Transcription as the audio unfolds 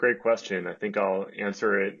Great question. I think I'll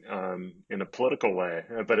answer it in a political way,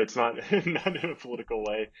 but it's not not in a political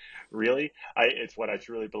way, really. It's what I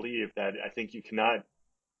truly believe that I think you cannot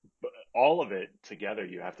all of it together.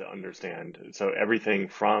 You have to understand. So everything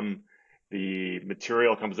from the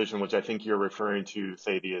material composition, which I think you're referring to,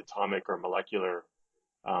 say the atomic or molecular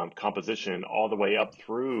composition, all the way up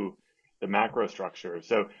through the macro structure.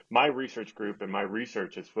 So my research group and my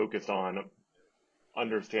research is focused on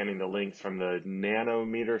understanding the links from the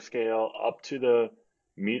nanometer scale up to the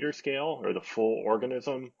meter scale or the full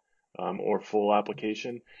organism or full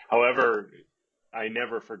application. However, I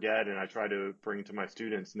never forget, and I try to bring to my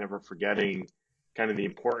students, never forgetting kind of the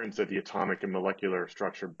importance of the atomic and molecular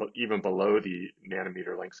structure, but even below the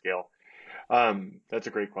nanometer length scale. That's a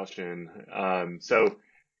great question. So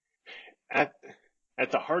at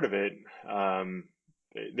at the heart of it,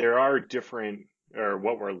 there are different, or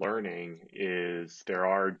what we're learning is there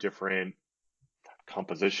are different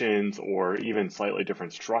compositions or even slightly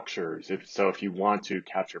different structures. If you want to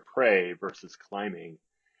capture prey versus climbing,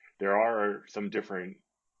 there are some different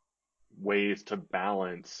ways to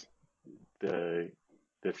balance the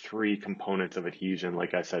the three components of adhesion.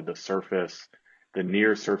 Like I said, the surface, the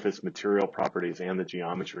near surface material properties, and the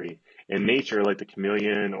geometry. In nature, like the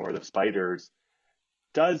chameleon or the spiders,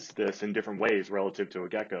 does this in different ways relative to a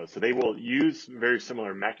gecko. So they will use very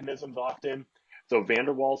similar mechanisms often. So van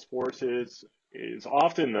der Waals forces is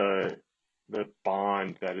often the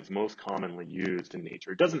bond that is most commonly used in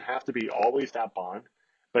nature. It doesn't have to be always that bond,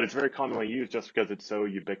 but it's very commonly used just because it's so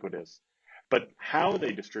ubiquitous. But how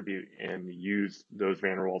they distribute and use those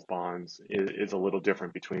van der Waals bonds is a little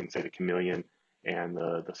different between, say, the chameleon and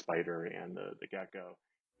the spider and the gecko.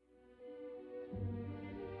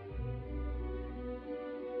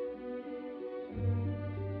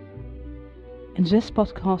 In this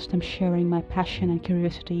podcast, I'm sharing my passion and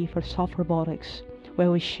curiosity for soft robotics, where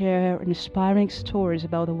we share inspiring stories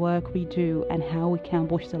about the work we do and how we can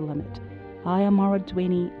push the limit. I am Mara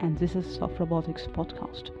Dwini, and this is Soft Robotics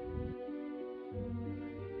Podcast.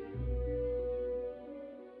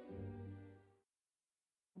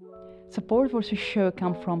 Support for this show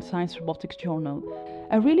comes from Science Robotics Journal.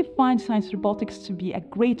 I really find Science Robotics to be a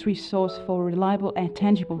great resource for reliable and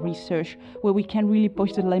tangible research where we can really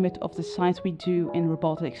push the limit of the science we do in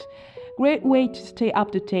robotics. Great way to stay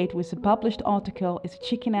up to date with the published article is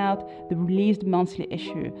checking out the released monthly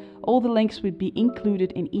issue. All the links will be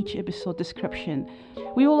included in each episode description.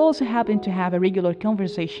 We will also happen to have a regular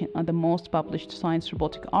conversation on the most published science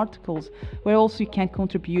robotic articles, where also you can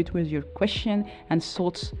contribute with your question and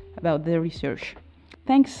thoughts about the research.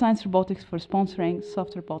 Thanks Science Robotics for sponsoring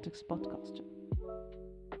Soft Robotics Podcast.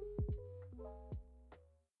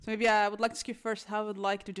 So maybe I would like to ask you first, how would you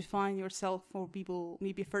like to define yourself for people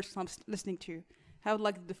maybe first time listening to you? How would you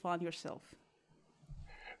like to define yourself?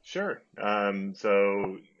 Sure.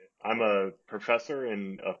 So I'm a professor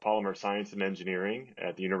of polymer science and engineering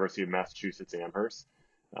at the University of Massachusetts Amherst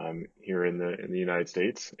here in the United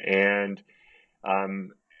States, and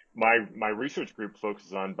my research group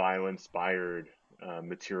focuses on bio-inspired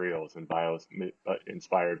materials and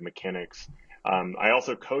bio-inspired mechanics. I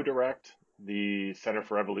also co-direct the Center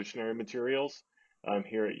for Evolutionary Materials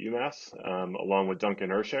here at UMass, along with Duncan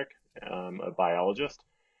Urshik, a biologist,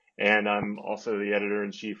 and I'm also the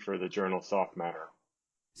editor-in-chief for the journal Soft Matter.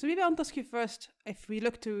 So maybe I want to ask you first, if we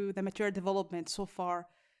look to the material development so far,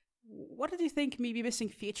 what do you think may be missing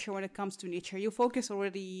feature when it comes to nature? You focus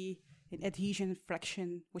already in adhesion and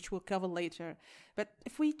friction, which we'll cover later. But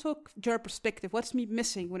if we talk your perspective, what's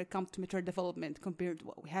missing when it comes to material development compared to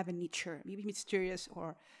what we have in nature? Maybe mysterious,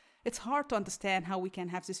 or it's hard to understand how we can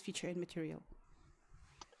have this feature in material.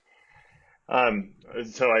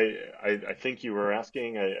 So I think you were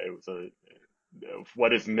asking,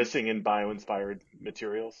 what is missing in bio-inspired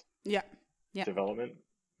materials? Yeah. Development.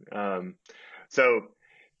 So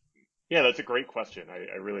yeah, that's a great question.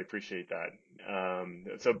 I really appreciate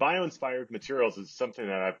that. So bio-inspired materials is something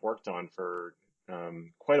that I've worked on for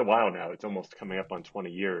quite a while now. It's almost coming up on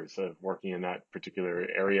 20 years of working in that particular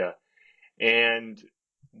area. And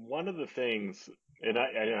one of the things, and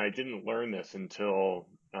I didn't learn this until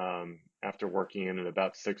after working in it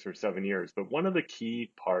about 6 or 7 years, but one of the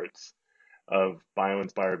key parts of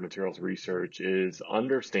bio-inspired materials research is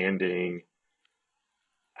understanding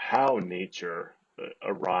how nature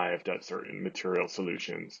arrived at certain material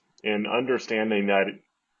solutions, and understanding that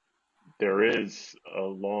there is a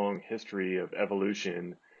long history of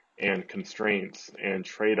evolution and constraints and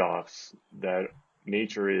trade-offs that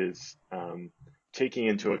nature is taking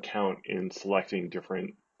into account in selecting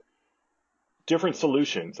different different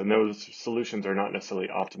solutions, and those solutions are not necessarily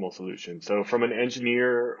optimal solutions. So from an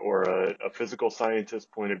engineer or a physical scientist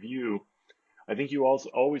point of view, I think you also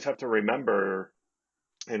always have to remember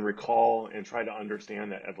and recall and try to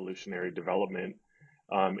understand that evolutionary development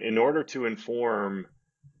in order to inform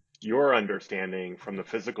your understanding from the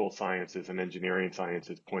physical sciences and engineering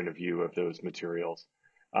sciences point of view of those materials.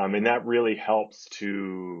 And that really helps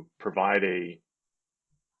to provide a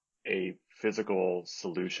physical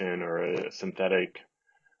solution or a synthetic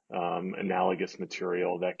analogous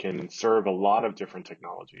material that can serve a lot of different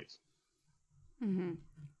technologies. Mm-hmm.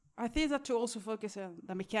 I think that to also focus on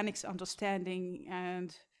the mechanics understanding, and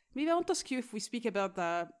maybe I want to ask you if we speak about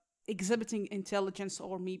the exhibiting intelligence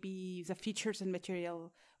or maybe the features in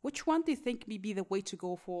material, which one do you think may be the way to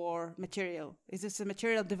go for material? Is this the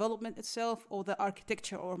material development itself or the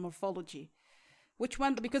architecture or morphology? Which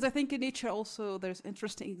one? Because I think in nature also there's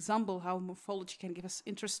interesting example how morphology can give us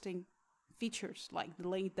interesting features like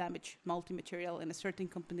delayed damage, multi-material in a certain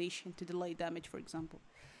combination to delay damage, for example.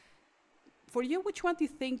 For you, which one do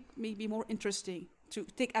you think may be more interesting to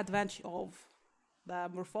take advantage of? The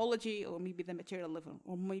morphology or maybe the material level,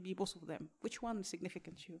 or maybe both of them? Which one is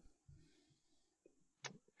significant to you?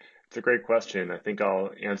 It's a great question. I think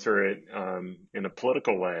I'll answer it in a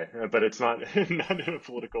political way, but it's not not in a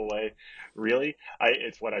political way, really.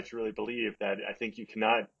 It's what I truly believe that I think you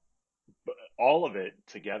cannot all of it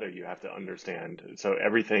together. You have to understand. So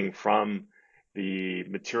everything from the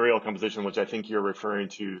material composition, which I think you're referring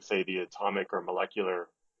to, say the atomic or molecular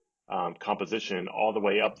composition, all the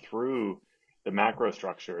way up through the macro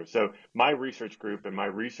structure. So my research group and my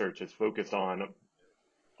research is focused on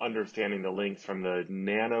understanding the links from the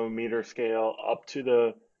nanometer scale up to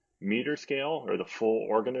the meter scale or the full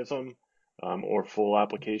organism or full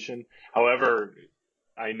application. However,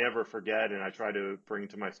 I never forget, and I try to bring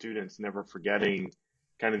to my students, never forgetting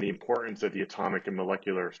kind of the importance of the atomic and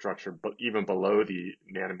molecular structure, but even below the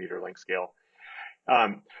nanometer length scale.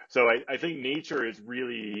 So I think nature is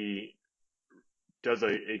really does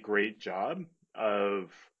a great job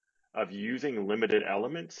of using limited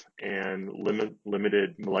elements and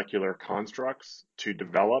limited molecular constructs to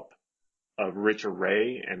develop a rich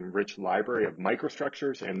array and rich library of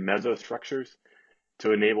microstructures and mesostructures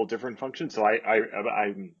to enable different functions. So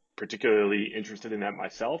I'm particularly interested in that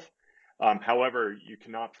myself. However, you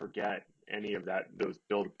cannot forget any of those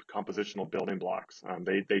compositional building blocks.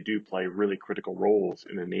 They do play really critical roles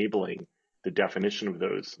in enabling the definition of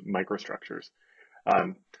those microstructures.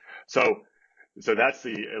 So that's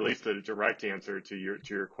at least the direct answer to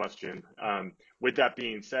your question. With that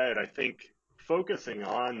being said, I think focusing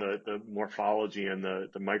on the morphology and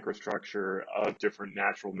the microstructure of different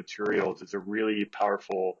natural materials is a really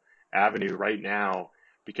powerful avenue right now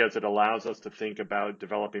because it allows us to think about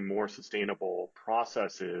developing more sustainable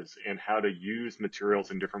processes and how to use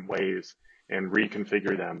materials in different ways and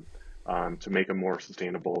reconfigure them to make a more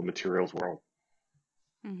sustainable materials world.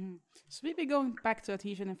 Mm-hmm. So maybe going back to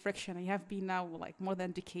adhesion and friction, you have been now like more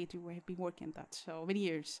than a decade you have been working on that, so many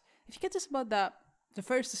years. If you get us about the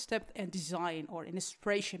first step in design or in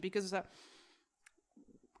inspiration, because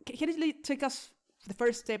can you take us the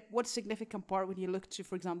first step? What's the significant part when you look to,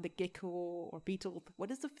 for example, the gecko or beetle?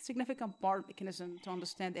 What is the significant part mechanism to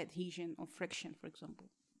understand adhesion or friction, for example?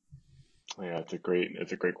 Yeah, it's a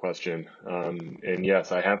great question. And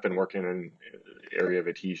yes, I have been working in the area of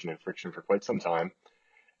adhesion and friction for quite some time.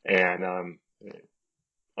 And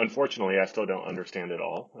unfortunately, I still don't understand it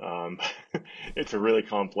all. It's a really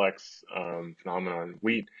complex phenomenon.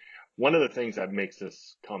 One of the things that makes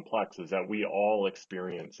this complex is that we all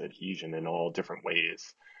experience adhesion in all different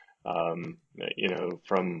ways.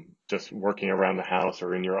 From just working around the house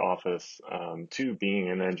or in your office to being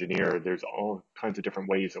an engineer, there's all kinds of different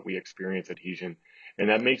ways that we experience adhesion. And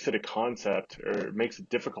that makes it a concept, or it makes it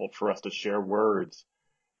difficult for us to share words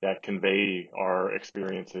that convey our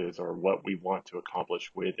experiences or what we want to accomplish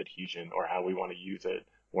with adhesion or how we want to use it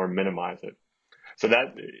or minimize it. So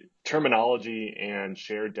that terminology and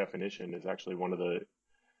shared definition is actually one of the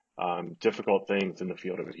difficult things in the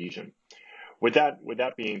field of adhesion. With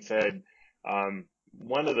that being said,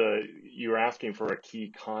 you're asking for a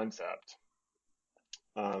key concept.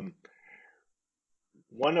 One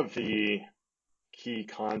of the key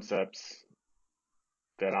concepts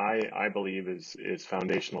that I believe is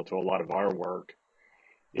foundational to a lot of our work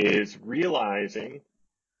is realizing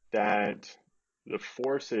that the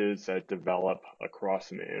forces that develop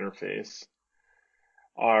across an interface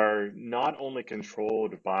are not only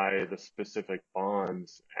controlled by the specific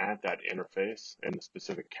bonds at that interface and the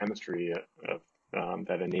specific chemistry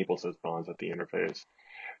that enables those bonds at the interface,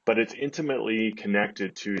 but it's intimately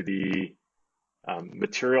connected to the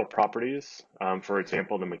material properties, for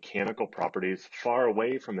example, the mechanical properties far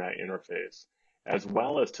away from that interface, as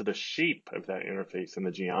well as to the shape of that interface and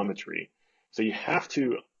the geometry. So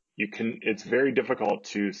it's very difficult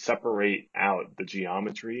to separate out the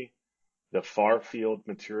geometry, the far field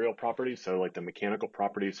material properties, so like the mechanical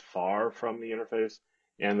properties far from the interface,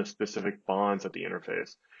 and the specific bonds at the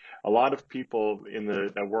interface. A lot of people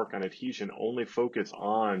that work on adhesion only focus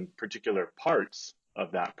on particular parts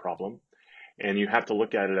of that problem, and you have to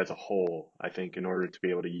look at it as a whole, I think, in order to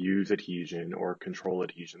be able to use adhesion or control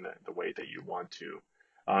adhesion the way that you want to.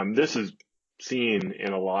 This is seen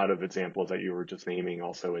in a lot of examples that you were just naming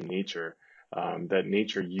also in nature, that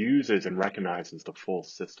nature uses and recognizes the full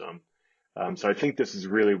system. So I think this is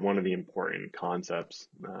really one of the important concepts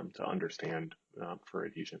to understand for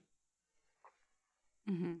adhesion.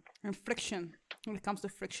 Mm-hmm. And friction, when it comes to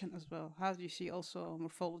friction as well, how do you see also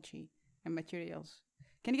morphology and materials?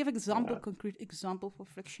 Can you give concrete example for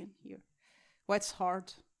friction here? Why it's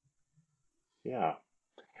hard? Yeah.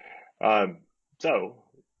 So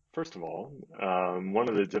first of all, one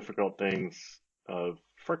of the difficult things of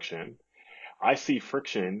friction, I see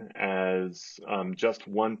friction as just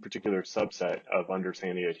one particular subset of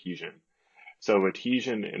understanding adhesion. So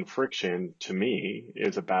adhesion and friction, to me,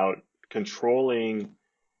 is about controlling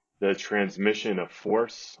the transmission of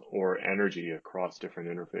force or energy across different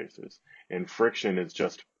interfaces. And friction is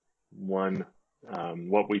just one,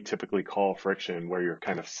 what we typically call friction, where you're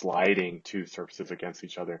kind of sliding two surfaces against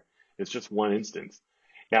each other. It's just one instance.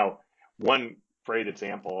 Now, one great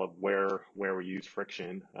example of where we use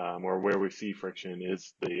friction or where we see friction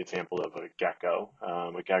is the example of a gecko.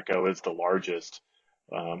 A gecko is the largest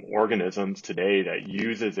organisms today that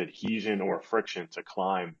uses adhesion or friction to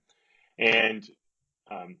climb. And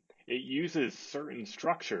it uses certain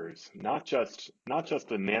structures, not just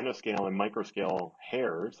the nanoscale and microscale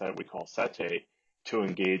hairs that we call setae, to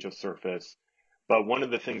engage a surface. But one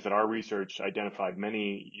of the things that our research identified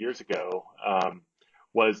many years ago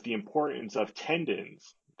was the importance of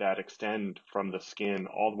tendons that extend from the skin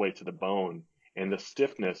all the way to the bone, and the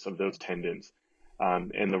stiffness of those tendons,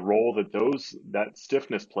 and the role that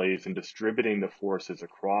stiffness plays in distributing the forces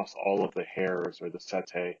across all of the hairs or the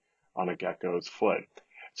setae on a gecko's foot.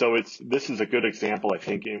 So this is a good example, I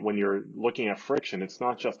think, when you're looking at friction. It's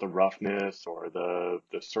not just the roughness or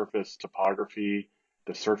the surface topography,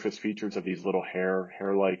 the surface features of these little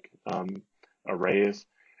hair-like arrays,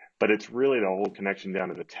 but it's really the whole connection down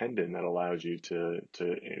to the tendon that allows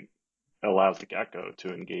allows the gecko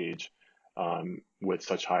to engage with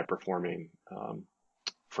such high-performing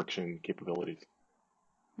friction capabilities.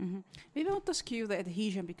 Mm-hmm. Maybe I'll ask you the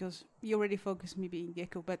adhesion, because you already focused maybe in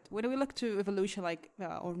gecko, but when we look to evolution, like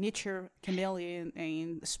or nature, chameleon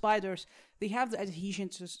and spiders, they have the adhesion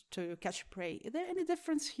to catch prey. Is there any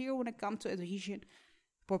difference here when it comes to adhesion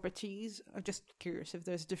properties? I'm just curious if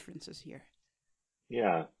there's differences here.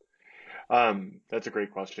 Yeah, that's a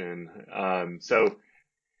great question. So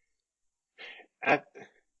at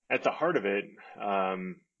the heart of it,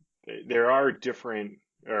 there are different,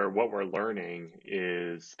 or what we're learning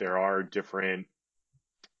is there are different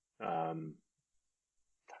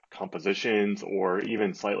compositions or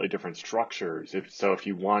even slightly different structures. If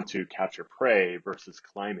you want to capture prey versus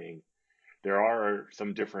climbing, there are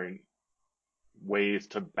some different ways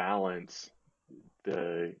to balance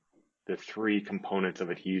the three components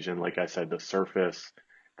of adhesion. Like I said, the surface,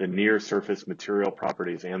 the near surface material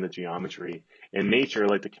properties, and the geometry. In nature,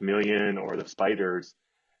 like the chameleon or the spiders,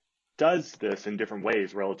 does this in different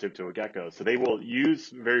ways relative to a gecko. So they will use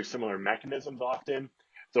very similar mechanisms often.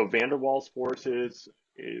 So van der Waals forces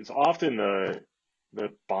is often the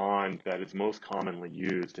bond that is most commonly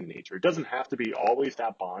used in nature. It doesn't have to be always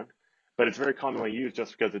that bond, but it's very commonly used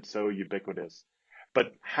just because it's so ubiquitous.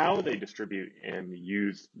 But how they distribute and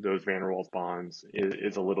use those van der Waals bonds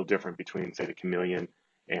is a little different between, say, the chameleon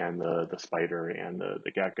and the spider and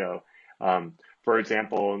the gecko. For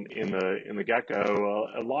example, in the gecko,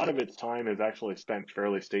 a lot of its time is actually spent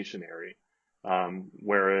fairly stationary,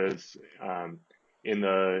 whereas in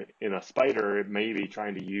a spider, it may be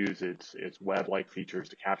trying to use its web-like features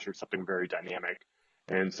to capture something very dynamic.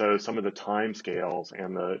 And so some of the time scales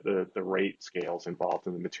and the rate scales involved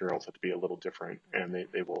in the materials have to be a little different, and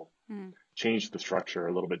they will change the structure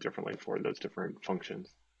a little bit differently for those different functions.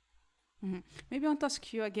 Mm-hmm. Maybe I want to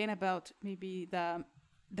ask you again about maybe the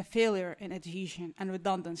failure in adhesion and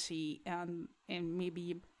redundancy and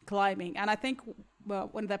maybe climbing. And I think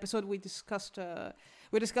one of the episodes we discussed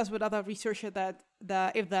with other researchers that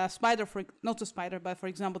if the spider, not the spider, but for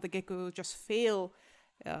example, the gecko just fail,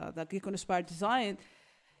 the gecko-inspired design,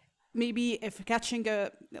 maybe if catching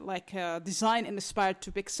a design inspired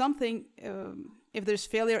to pick something, if there's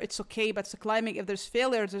failure, it's okay. But the climbing, if there's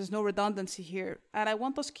failure, there's no redundancy here. And I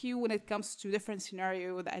want to ask you, when it comes to different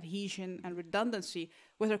scenario with adhesion and redundancy,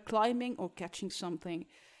 whether climbing or catching something,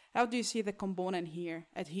 how do you see the component here,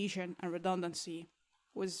 adhesion and redundancy,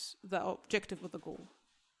 was the objective of the goal?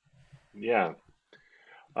 Yeah.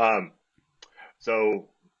 Um, so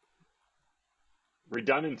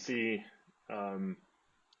redundancy, um,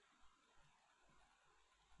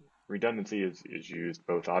 redundancy is used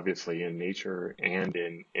both obviously in nature and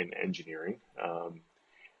in engineering.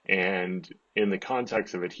 And in the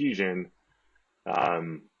context of adhesion,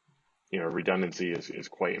 um, redundancy is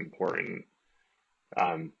quite important.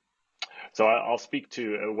 Um, so I'll speak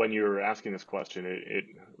to when you were asking this question, it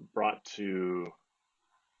brought to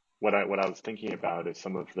what I was thinking about is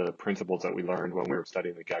some of the principles that we learned when we were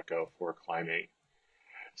studying the gecko for climbing.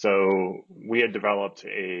 So we had developed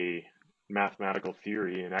a mathematical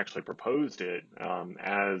theory and actually proposed it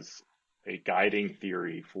as a guiding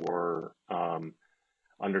theory for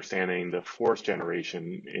understanding the force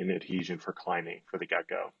generation in adhesion for climbing for the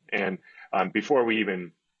gecko. And before we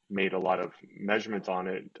even made a lot of measurements on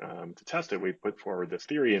it to test it, we put forward this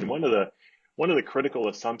theory. And one of the critical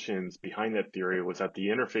assumptions behind that theory was that the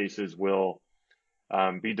interfaces will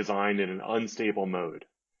be designed in an unstable mode.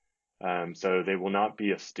 So they will not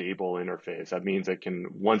be a stable interface. That means it can,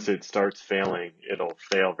 once it starts failing, it'll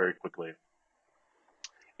fail very quickly.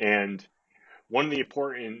 And one of the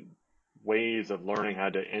important ways of learning how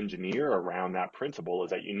to engineer around that principle is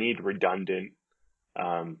that you need redundant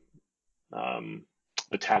um,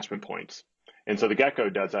 attachment points. And so the gecko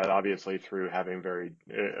does that obviously through having very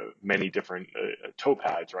many different toe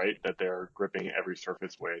pads, right, that they're gripping every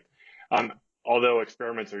surface with. Although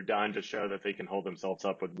experiments are done to show that they can hold themselves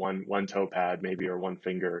up with one toe pad maybe or one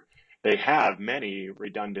finger, they have many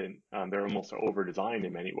redundant, they're almost over designed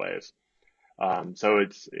in many ways. So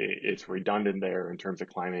it's redundant there in terms of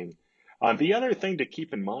climbing. The other thing to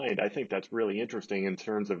keep in mind, I think that's really interesting in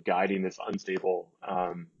terms of guiding this unstable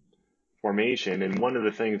formation, and one of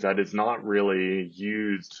the things that is not really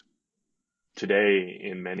used today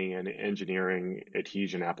in many engineering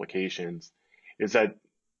adhesion applications is that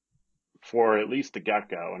for at least the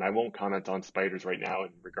gecko, and I won't comment on spiders right now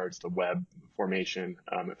in regards to web formation,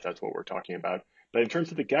 if that's what we're talking about, but in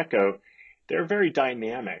terms of the gecko, they're very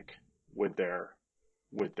dynamic with their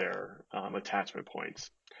attachment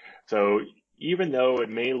points. So even though it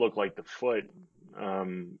may look like the foot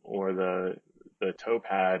or the toe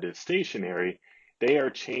pad is stationary, they are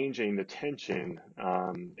changing the tension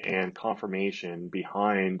and conformation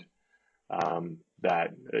behind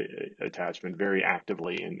that attachment very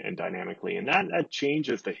actively and dynamically. And that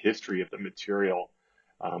changes the history of the material,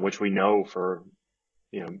 which we know for,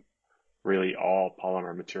 really all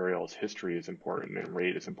polymer materials, history is important and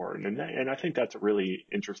rate is important. And I think that's a really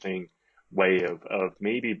interesting way of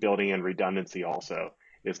maybe building in redundancy also,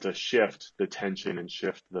 is to shift the tension and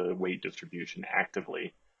shift the weight distribution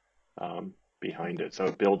actively behind it. So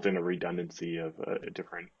it builds in a redundancy of a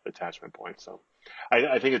different attachment points. So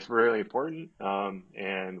I think it's really important,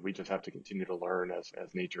 and we just have to continue to learn as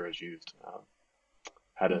nature has used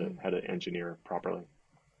how to engineer properly.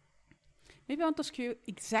 Maybe I want to ask you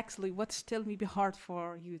exactly what's still maybe hard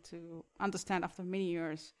for you to understand after many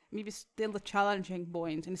years. Maybe still the challenging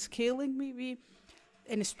point in scaling, maybe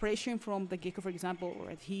an inspiration from the gecko, for example, or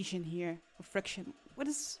adhesion here, or friction. What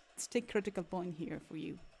is the critical point here for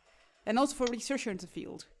you? And also for researchers in the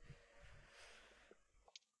field.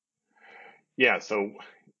 Yeah, so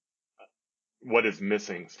what is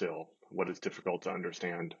missing still? What is difficult to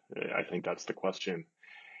understand? I think that's the question.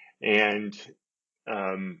 And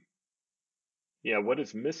what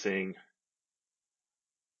is missing,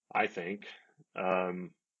 I think,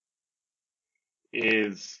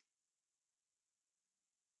 is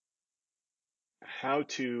how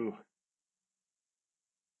to,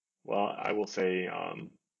 well, I will say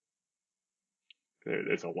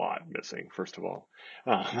there's a lot missing, first of all.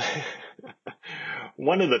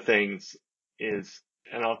 One of the things is,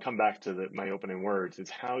 and I'll come back to my opening words, is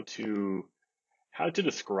how to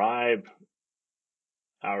describe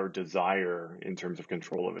our desire in terms of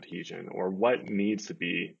control of adhesion, or what needs to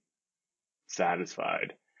be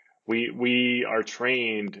satisfied. We are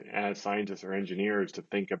trained as scientists or engineers to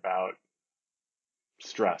think about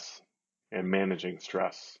stress and managing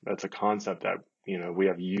stress. That's a concept that, we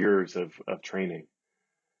have years of training,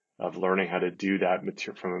 of learning how to do that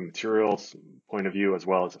from a materials point of view as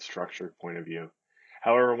well as a structure point of view.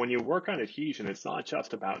 However, when you work on adhesion, it's not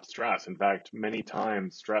just about stress. In fact, many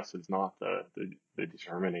times stress is not the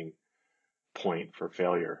determining point for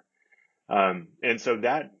failure. And so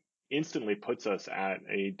that instantly puts us at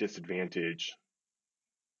a disadvantage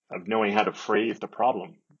of knowing how to phrase the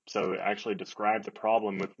problem. So actually describe the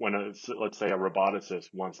problem with let's say a roboticist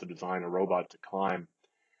wants to design a robot to climb,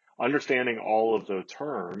 understanding all of the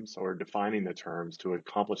terms or defining the terms to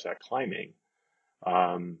accomplish that climbing.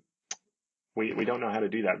 Um, we don't know how to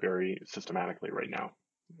do that very systematically right now.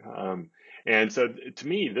 And so to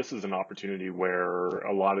me, this is an opportunity where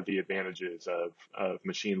a lot of the advantages of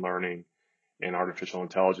machine learning and artificial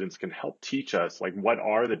intelligence can help teach us, like, what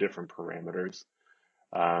are the different parameters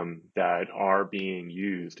that are being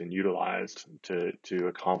used and utilized to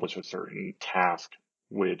accomplish a certain task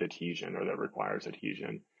with adhesion or that requires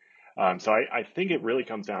adhesion. So I think it really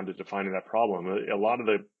comes down to defining that problem. A lot of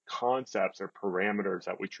the concepts or parameters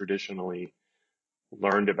that we traditionally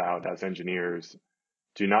learned about as engineers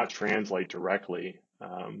do not translate directly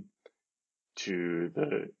to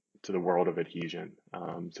the world of adhesion.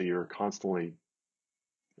 So you're constantly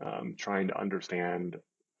trying to understand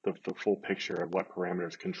the full picture of what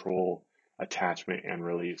parameters control attachment and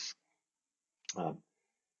release.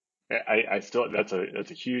 I still that's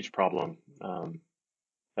a huge problem.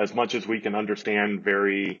 As much as we can understand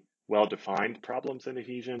very well defined problems in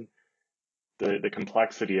adhesion, the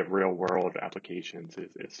complexity of real world applications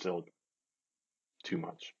is still too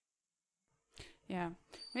much. Yeah,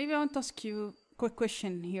 maybe I want to ask you a quick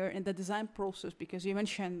question here in the design process, because you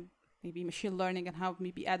mentioned maybe machine learning and how it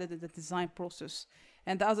may be added in the design process.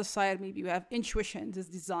 And the other side, maybe you have intuition, this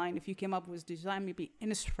design. If you came up with design, maybe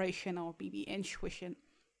inspiration or maybe intuition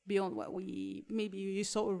beyond what maybe you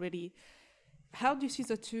saw already. How do you see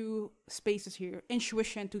the two spaces here?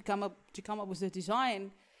 Intuition to come up with the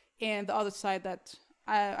design, and the other side that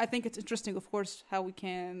I think it's interesting, of course, how we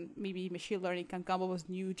can maybe machine learning can come up with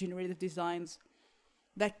new generative designs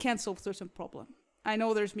that can solve certain problem. I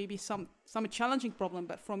know there's maybe some challenging problem,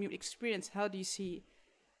 but from your experience, how do you see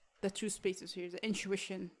the two spaces here, the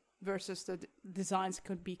intuition versus the designs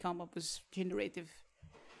could be come up with generative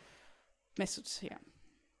methods here?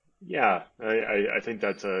 Yeah, I think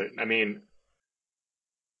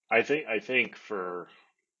I think for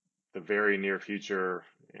the very near future,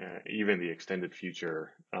 even the extended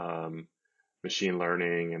future, machine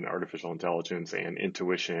learning and artificial intelligence and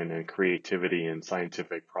intuition and creativity and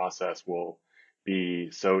scientific process will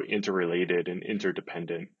be so interrelated and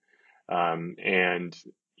interdependent. And,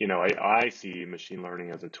 I see machine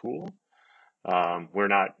learning as a tool. We're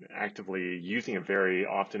not actively using it very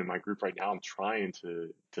often in my group right now. I'm trying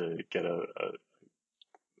to get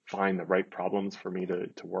find the right problems for me to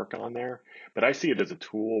work on there. But I see it as a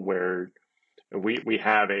tool where we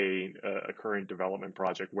have a current development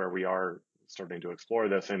project where we are starting to explore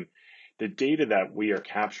this, and the data that we are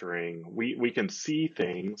capturing, we can see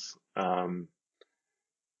things, and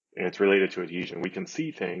it's related to adhesion. We can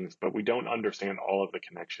see things, but we don't understand all of the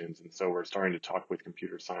connections. And so we're starting to talk with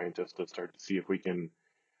computer scientists to start to see if we can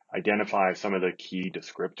identify some of the key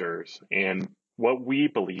descriptors. And what we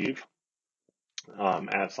believe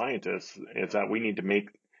as scientists is that we need to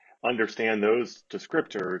understand those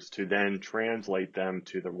descriptors to then translate them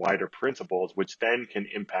to the wider principles, which then can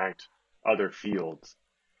impact other fields.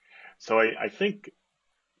 So I think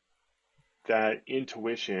that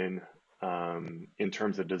intuition, in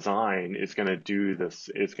terms of design, is going to do this.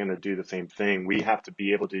 It's going to do the same thing. We have to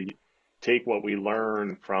be able to take what we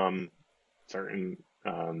learn from certain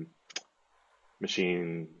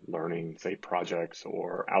machine learning, say, projects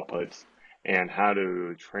or outputs, and how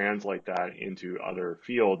to translate that into other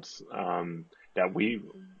fields that we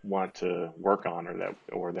want to work on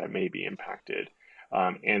or that may be impacted.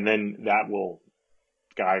 And then that will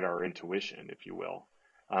guide our intuition, if you will.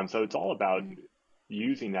 So it's all about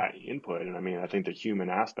using that input. And I think the human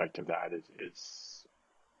aspect of that is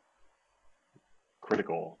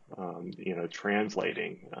critical,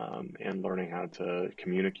 translating and learning how to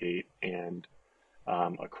communicate and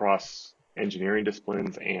across engineering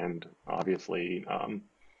disciplines and obviously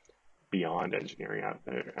beyond engineering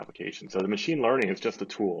applications. So the machine learning is just a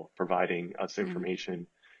tool providing us information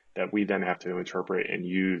that we then have to interpret and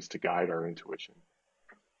use to guide our intuition.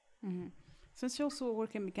 Mm-hmm. Since you also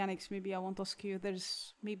work in mechanics, maybe I want to ask you,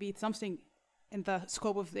 there's maybe something in the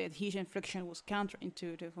scope of the adhesion friction was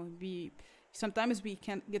counterintuitive. Sometimes we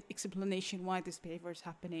can't get explanation why this behavior is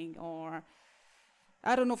happening, or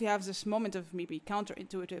I don't know if you have this moment of maybe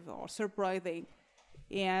counterintuitive or surprising,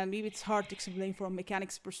 and maybe it's hard to explain from a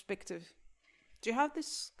mechanics perspective. Do you have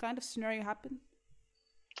this kind of scenario happen?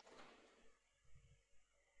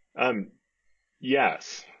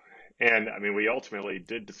 Yes. And we ultimately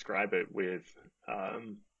did describe it with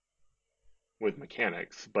with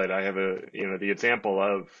mechanics, but I have the example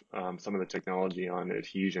of some of the technology on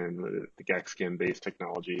adhesion, the GECSkin based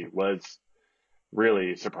technology was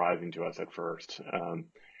really surprising to us at first.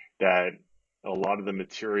 That a lot of the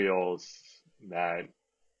materials that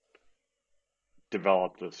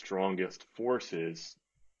developed the strongest forces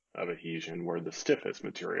of adhesion were the stiffest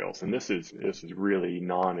materials, and this is really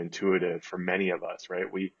non-intuitive for many of us, right?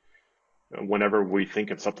 Whenever we think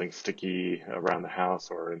of something sticky around the house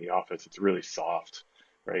or in the office, it's really soft,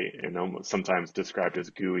 right? And almost sometimes described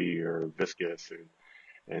as gooey or viscous.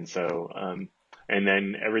 And so, and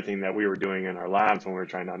then everything that we were doing in our labs when we were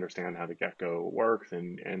trying to understand how the gecko works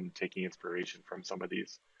and taking inspiration from some of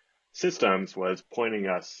these systems was pointing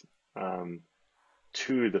us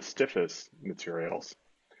to the stiffest materials.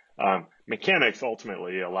 Mechanics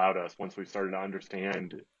ultimately allowed us, once we started to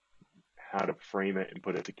understand how to frame it and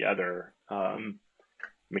put it together,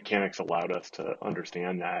 mechanics allowed us to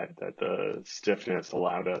understand that the stiffness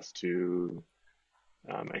allowed us to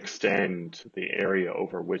extend the area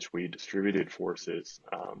over which we distributed forces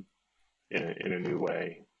in a new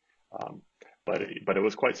way. But it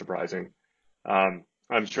was quite surprising.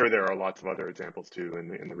 I'm sure there are lots of other examples too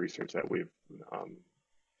in the research that we've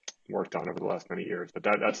worked on over the last many years, but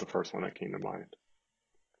that's the first one that came to mind.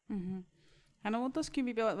 Mm-hmm. And I want to ask you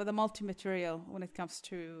maybe about the multi-material when it comes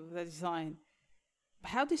to the design.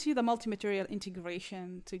 How do you see the multi-material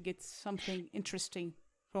integration to get something interesting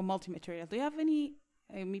from multi-material? Do you have any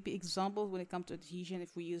maybe examples when it comes to adhesion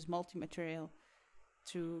if we use multi-material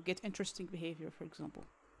to get interesting behavior, for example?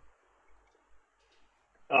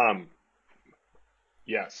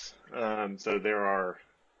 Yes. So there are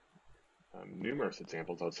numerous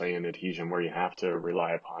examples, I'll say, in adhesion where you have to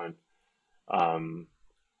rely upon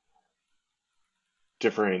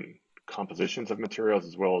different compositions of materials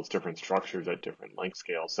as well as different structures at different length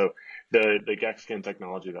scales. So the GECSkin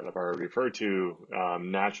technology that I've already referred to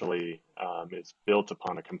naturally is built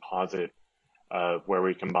upon a composite where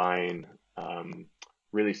we combine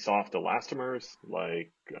really soft elastomers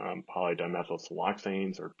like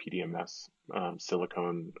polydimethylsiloxanes or PDMS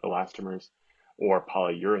silicone elastomers or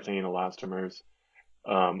polyurethane elastomers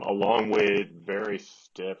along with very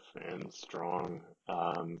stiff and strong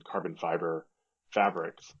carbon fiber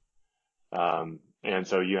fabrics. And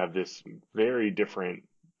so you have this very different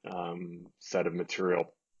set of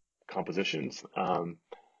material compositions.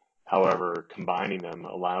 However, combining them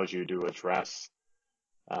allows you to address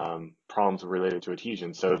problems related to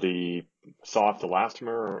adhesion. So the soft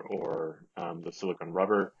elastomer or the silicone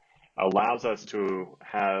rubber allows us to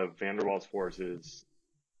have van der Waals forces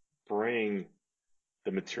bring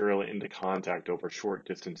the material into contact over short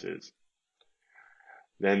distances.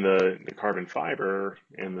 Then the carbon fiber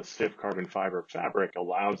and the stiff carbon fiber fabric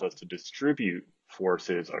allows us to distribute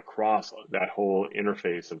forces across that whole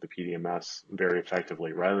interface of the PDMS very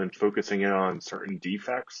effectively. Rather than focusing in on certain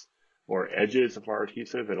defects or edges of our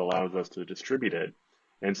adhesive, it allows us to distribute it.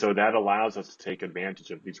 And so that allows us to take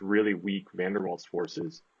advantage of these really weak van der Waals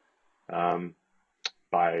forces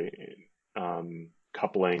by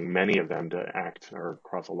coupling many of them to act, or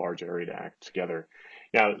across a large area to act together.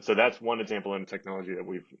 Now, so that's one example in technology that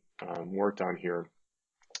we've worked on here.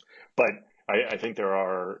 But I think there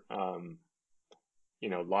are,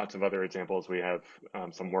 lots of other examples. We have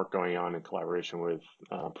some work going on in collaboration with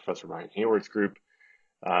Professor Ryan Hayward's group,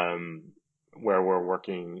 where we're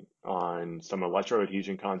working on some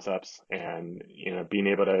electroadhesion concepts and, being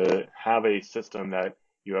able to have a system that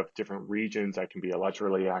you have different regions that can be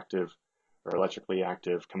electrically active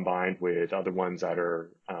combined with other ones that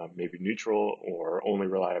are maybe neutral or only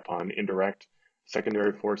rely upon indirect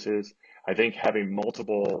secondary forces. I think having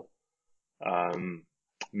multiple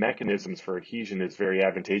mechanisms for adhesion is very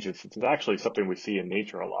advantageous. It's actually something we see in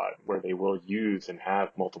nature a lot, where they will use and have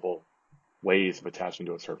multiple ways of attaching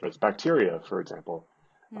to a surface. Bacteria, for example,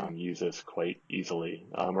 use this quite easily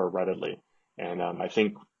or readily. And I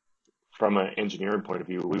think from an engineering point of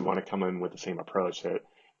view, we want to come in with the same approach that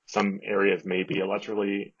some areas may be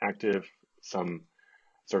electrically active, some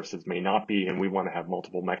surfaces may not be, and we want to have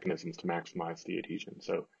multiple mechanisms to maximize the adhesion.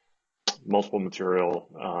 So multiple material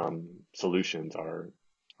solutions are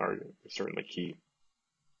certainly key.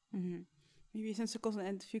 Mm-hmm. Maybe since it goes to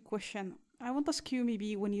end, a few questions. I want to ask you,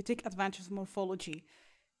 maybe when you take advantage of morphology,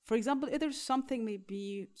 for example, if there's something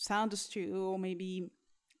maybe sounds to you or maybe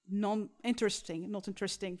not interesting,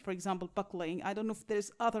 for example, buckling. I don't know if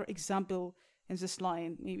there's other example in this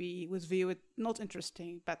line, maybe was viewed not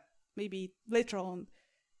interesting, but maybe later on,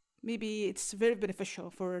 maybe it's very beneficial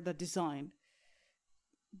for the design.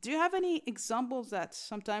 Do you have any examples that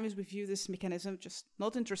sometimes we view this mechanism just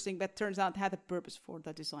not interesting, but turns out had a purpose for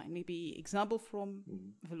the design? Maybe example from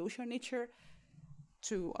evolution nature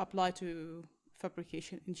to apply to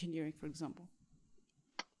fabrication engineering, for example?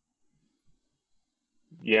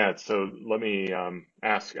 Yeah, so let me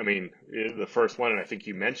ask. I mean, the first one, and I think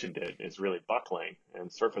you mentioned it, is really buckling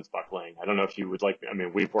and surface buckling. I don't know if you would like, I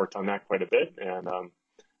mean, we've worked on that quite a bit, and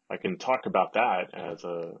I can talk about that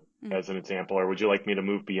as an example, or would you like me to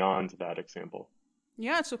move beyond that example?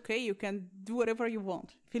 Yeah, it's okay. You can do whatever you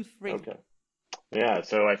want. Feel free. Okay. Yeah,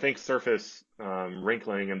 so I think surface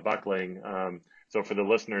wrinkling and buckling. So for the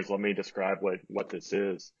listeners, let me describe what this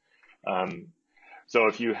is. Um, so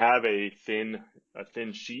if you have a thin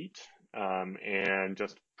sheet and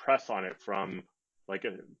just press on it from like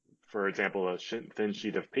for example, thin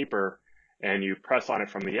sheet of paper, and you press on it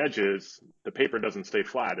from the edges, the paper doesn't stay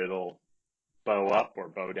flat. It'll bow up or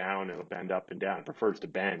bow down. It'll bend up and down. It prefers to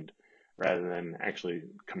bend rather than actually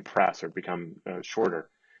compress or become shorter.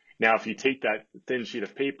 Now, if you take that thin sheet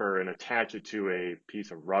of paper and attach it to a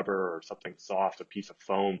piece of rubber or something soft, a piece of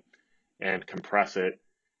foam, and compress it,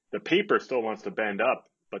 the paper still wants to bend up,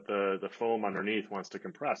 but the foam underneath wants to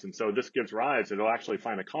compress. And so this gives rise, it'll actually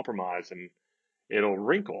find a compromise and it'll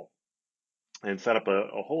wrinkle and set up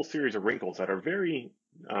a whole series of wrinkles that are very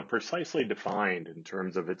precisely defined in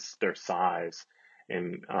terms of their size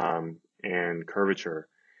and curvature.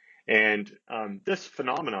 And this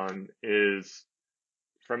phenomenon is,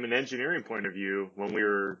 from an engineering point of view,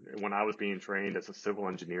 when I was being trained as a civil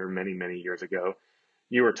engineer many years ago,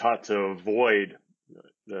 you were taught to avoid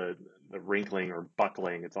the wrinkling or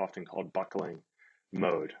buckling. It's often called buckling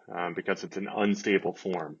mode because it's an unstable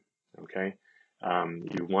form. Okay,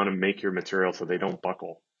 you want to make your material so they don't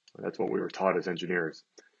buckle. That's what we were taught as engineers.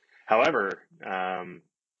 However,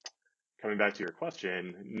 coming back to your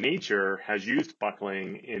question, nature has used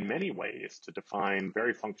buckling in many ways to define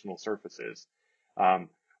very functional surfaces.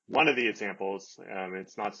 One of the examples,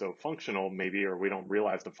 it's not so functional maybe, or we don't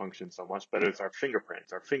realize the function so much, but it's our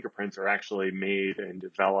fingerprints. Our fingerprints are actually made and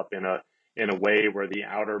developed in a way where the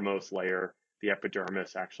outermost layer, the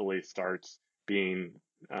epidermis, actually starts being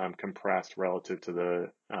compressed relative to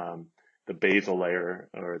the basal layer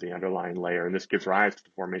or the underlying layer, and this gives rise to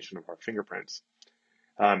the formation of our fingerprints.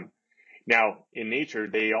 Now, in nature,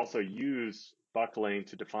 they also use buckling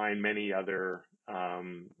to define many other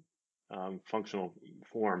functional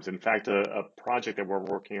forms. In fact, a project that we're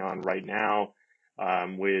working on right now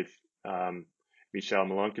with Michelle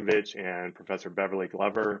Milankovitch and Professor Beverly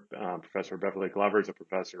Glover. Professor Beverly Glover is a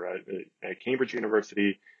professor at Cambridge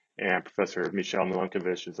University, and Professor Michelle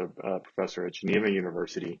Milankovitch is a professor at Geneva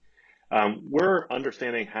University. We're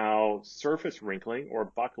understanding how surface wrinkling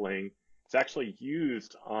or buckling is actually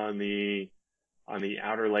used on the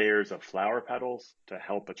outer layers of flower petals to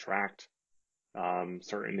help attract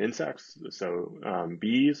certain insects. So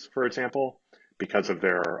bees, for example, because of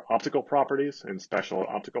their optical properties and special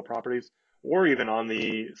optical properties, or even on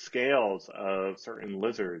the scales of certain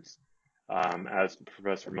lizards. As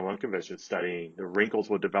Professor Milankovitch is studying, the wrinkles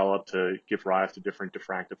will develop to give rise to different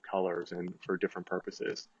diffractive colors and for different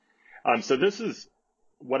purposes. So this is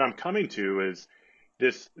what I'm coming to is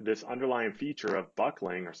this underlying feature of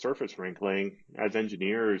buckling or surface wrinkling. As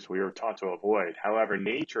engineers, we are taught to avoid. However,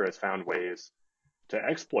 nature has found ways to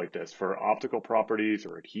exploit this for optical properties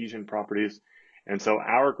or adhesion properties. And so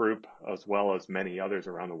our group, as well as many others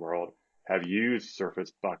around the world, have used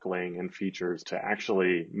surface buckling and features to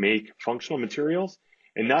actually make functional materials.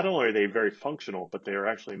 And not only are they very functional, but they are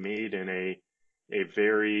actually made in a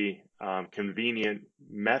very convenient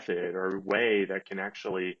method or way that can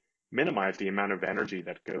actually minimize the amount of energy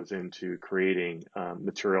that goes into creating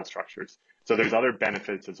material structures. So there's other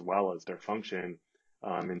benefits as well as their function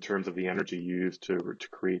in terms of the energy used to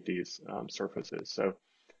create these surfaces. So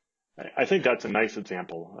I think that's a nice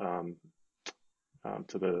example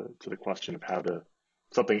to the question of how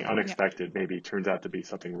something unexpected maybe turns out to be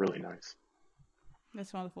something really nice.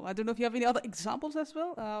 That's wonderful. I don't know if you have any other examples as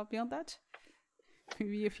well beyond that.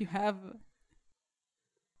 Maybe if you have.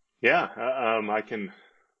 Yeah, I can.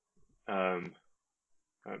 I'm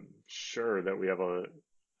sure that we have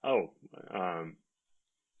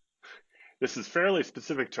this is fairly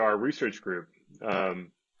specific to our research group,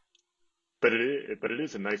 but it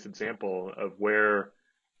is a nice example of where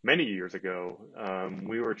many years ago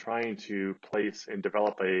we were trying to place and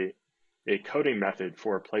develop a coating method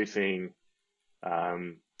for placing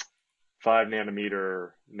 5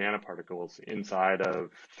 nanometer nanoparticles inside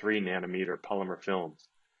of 3 nanometer polymer films.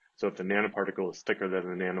 So if the nanoparticle is thicker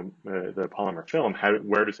than the polymer film, how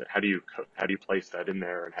do you place that in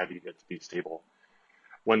there, and how do you get it to be stable?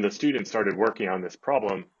 When the student started working on this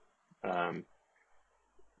problem,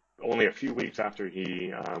 only a few weeks after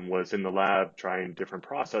he was in the lab trying different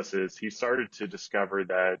processes, he started to discover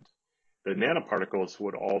that the nanoparticles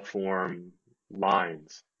would all form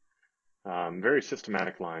lines, very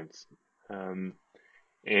systematic lines.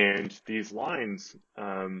 And these lines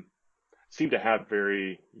seem to have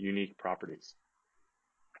very unique properties,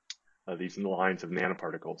 these lines of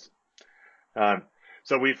nanoparticles.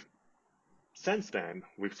 So since then,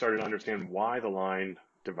 we've started to understand why the line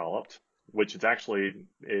developed, which is actually,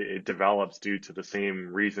 it develops due to the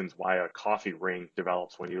same reasons why a coffee ring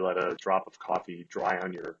develops when you let a drop of coffee dry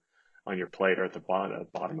on your plate or at the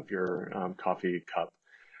bottom of your coffee cup.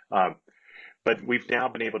 But we've now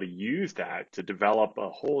been able to use that to develop a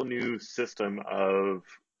whole new system of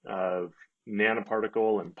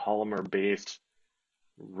nanoparticle and polymer-based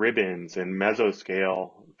ribbons and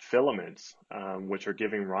mesoscale filaments, which are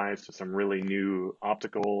giving rise to some really new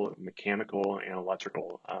optical, mechanical, and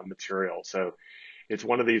electrical material. So it's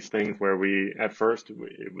one of these things where at first,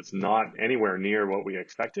 it was not anywhere near what we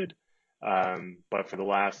expected. But for the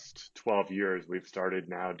last 12 years, we've started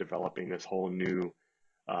now developing this whole new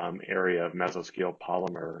area of mesoscale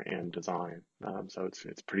polymer and design. So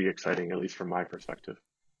it's pretty exciting, at least from my perspective.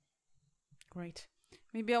 Great.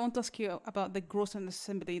 Maybe I want to ask you about the growth and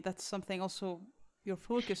assembly. That's something also your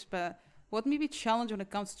focus, but what may be challenge when it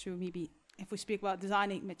comes to maybe if we speak about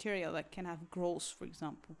designing material that can have growth, for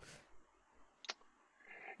example?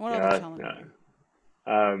 What are the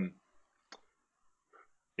challenges?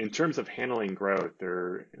 In terms of handling growth,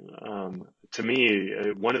 to me,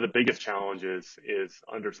 one of the biggest challenges is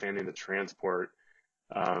understanding the transport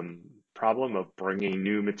problem of bringing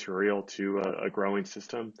new material to a growing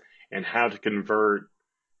system and how to convert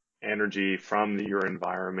energy from your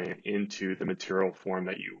environment into the material form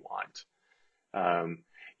that you want.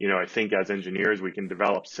 I think as engineers, we can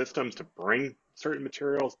develop systems to bring certain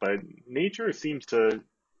materials, but nature seems to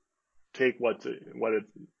take what it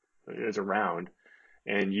is around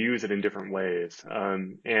and use it in different ways.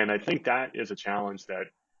 And I think that is a challenge that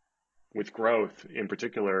with growth in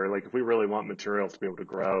particular, like if we really want materials to be able to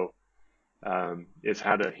grow, is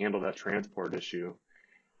how to handle that transport issue.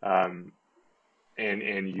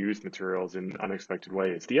 And use materials in unexpected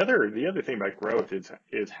ways. The other thing about growth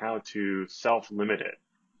is how to self-limit it.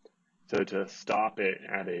 So to stop it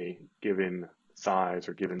at a given size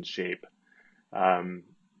or given shape,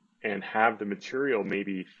 and have the material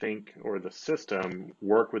maybe or the system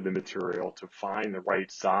work with the material to find the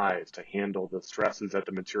right size to handle the stresses that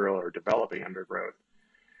the material are developing under growth.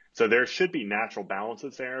 So there should be natural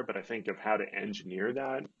balances there, but I think of how to engineer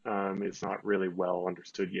that, it's not really well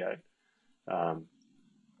understood yet.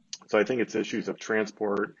 So I think it's issues of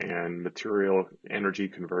transport and material energy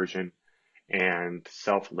conversion and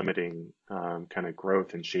self-limiting kind of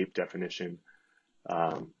growth and shape definition,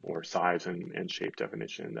 or size and shape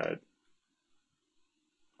definition that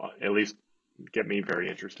at least get me very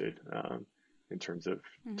interested in terms of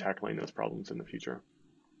tackling those problems in the future.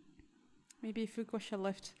 Maybe a few questions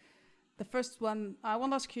left. The first one, I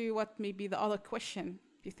want to ask you what may be the other question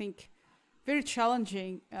you think very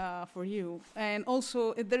challenging for you. And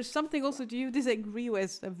also, if there's something also, do you disagree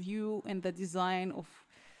with the view and the design of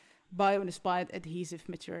bio-inspired adhesive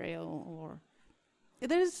material? Or if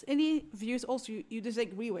there's any views also you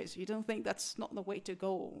disagree with, you don't think that's not the way to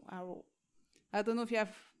go? I don't know if you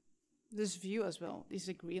have this view as well,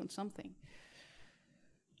 disagree on something.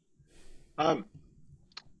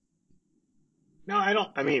 No, I don't.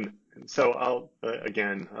 I mean, so I'll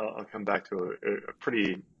come back to a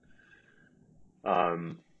pretty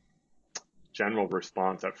general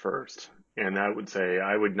response at first. And I would say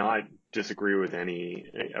I would not disagree with any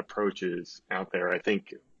approaches out there. I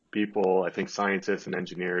think scientists and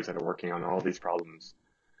engineers that are working on all these problems.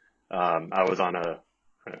 I was on a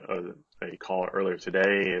call earlier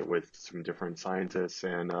today with some different scientists,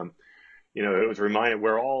 and it was reminded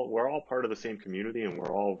we're all part of the same community, and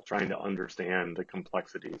we're all trying to understand the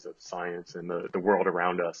complexities of science and the world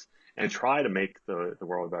around us, and try to make the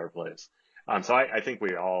world a better place. So I think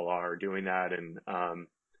we all are doing that, and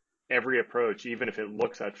every approach, even if it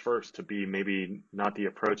looks at first to be maybe not the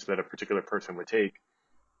approach that a particular person would take,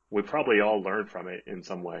 we probably all learn from it in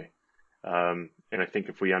some way. And I think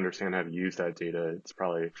if we understand how to use that data, it's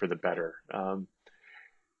probably for the better.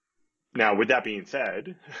 Now, with that being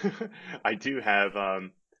said, I do have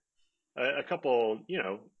a couple,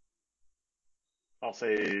 I'll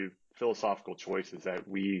say philosophical choices that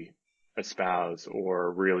we espouse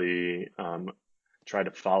or really try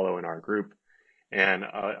to follow in our group. And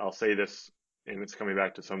I'll say this, and it's coming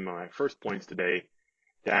back to some of my first points today,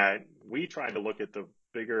 that we try to look at the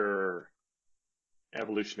bigger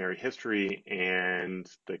evolutionary history and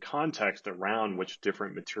the context around which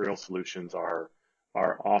different material solutions are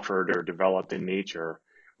offered or developed in nature,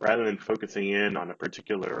 rather than focusing in on a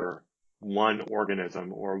particular one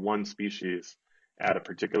organism or one species at a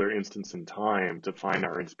particular instance in time to find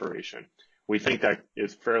our inspiration. We think that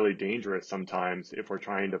is fairly dangerous sometimes if we're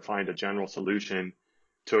trying to find a general solution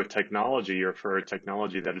to a technology or for a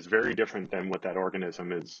technology that is very different than what that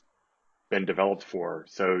organism has been developed for.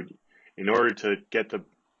 So in order to get the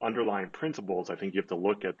underlying principles, I think you have to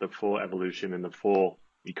look at the full evolution and the full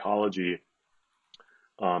ecology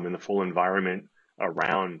and the full environment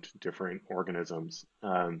around different organisms.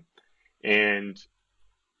 And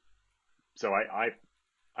so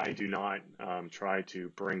I do not try to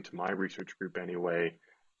bring to my research group anyway,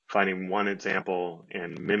 finding one example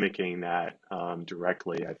and mimicking that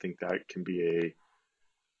directly. I think that can be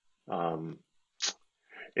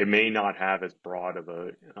it may not have as broad of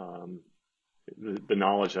a, the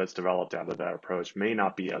knowledge that's developed out of that approach may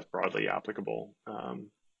not be as broadly applicable.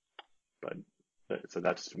 But so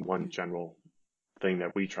that's one general thing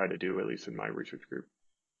that we try to do, at least in my research group.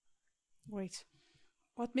 Great.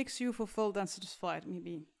 What makes you fulfilled and satisfied,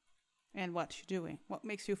 maybe, and what you're doing? What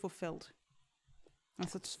makes you fulfilled and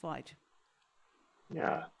satisfied?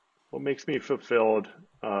 Yeah, what makes me fulfilled?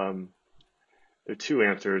 There are two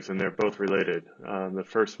answers, and they're both related. The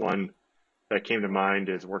first one that came to mind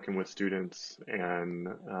is working with students and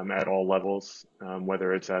at all levels,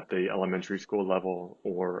 whether it's at the elementary school level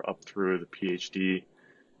or up through the PhD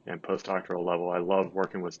and postdoctoral level. I love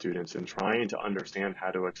working with students and trying to understand how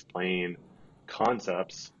to explain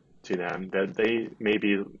concepts to them that they may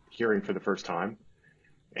be hearing for the first time,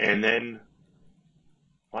 and then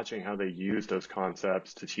watching how they use those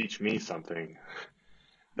concepts to teach me something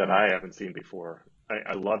that I haven't seen before.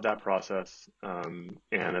 I love that process, and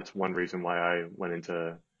that's one reason why I went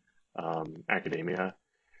into academia.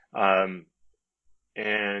 And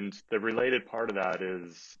the related part of that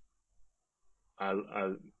is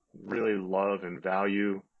I really love and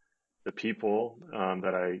value the people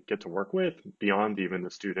that I get to work with beyond even the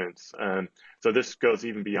students. So this goes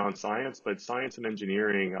even beyond science, but science and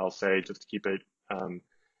engineering, I'll say, just to keep it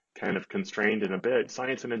kind of constrained in a bit,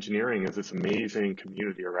 science and engineering is this amazing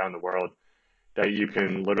community around the world that you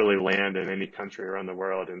can literally land in any country around the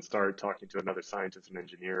world and start talking to another scientist and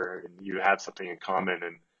engineer, and you have something in common,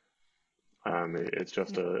 and it's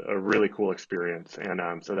just a really cool experience, and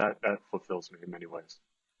so that fulfills me in many ways.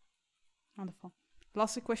 Wonderful.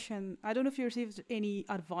 Last question. I don't know if you received any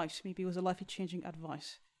advice. Maybe it was a life-changing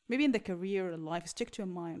advice. Maybe in the career or life, stick to your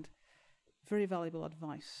mind. Very valuable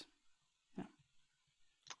advice.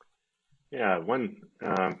 Yeah,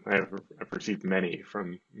 I've received many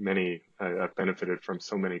from many. I've benefited from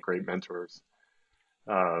so many great mentors.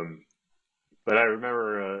 But I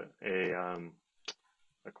remember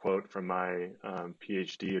a quote from my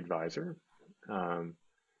PhD advisor,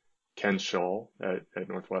 Ken Scholl at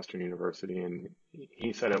Northwestern University, and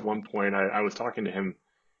he said at one point, I was talking to him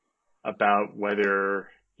about whether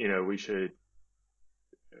we should,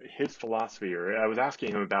 his philosophy, or I was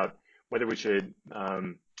asking him about whether we should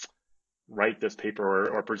write this paper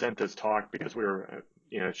or present this talk because we were,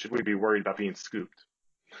 should we be worried about being scooped?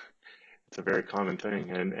 It's a very common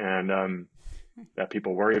thing, and that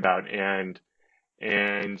people worry about.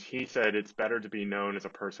 And he said it's better to be known as a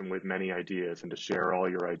person with many ideas and to share all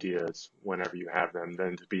your ideas whenever you have them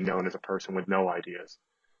than to be known as a person with no ideas.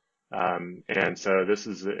 And so this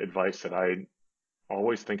is advice that I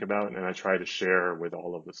always think about and I try to share with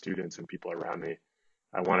all of the students and people around me.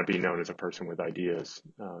 I want to be known as a person with ideas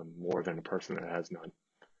more than a person that has none.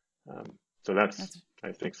 So that's,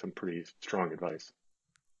 I think, some pretty strong advice.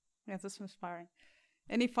 Yes, that's inspiring.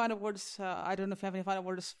 Any final words? I don't know if you have any final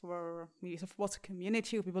words for me, for what's the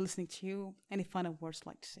community, or people listening to you. Any final words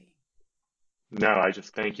like to say? No, I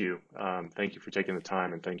just thank you. Thank you for taking the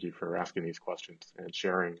time, and thank you for asking these questions and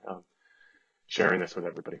sharing this with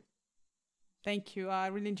everybody. Thank you. I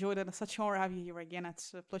really enjoyed it. It's such an honor to have you here again.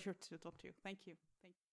 It's a pleasure to talk to you. Thank you.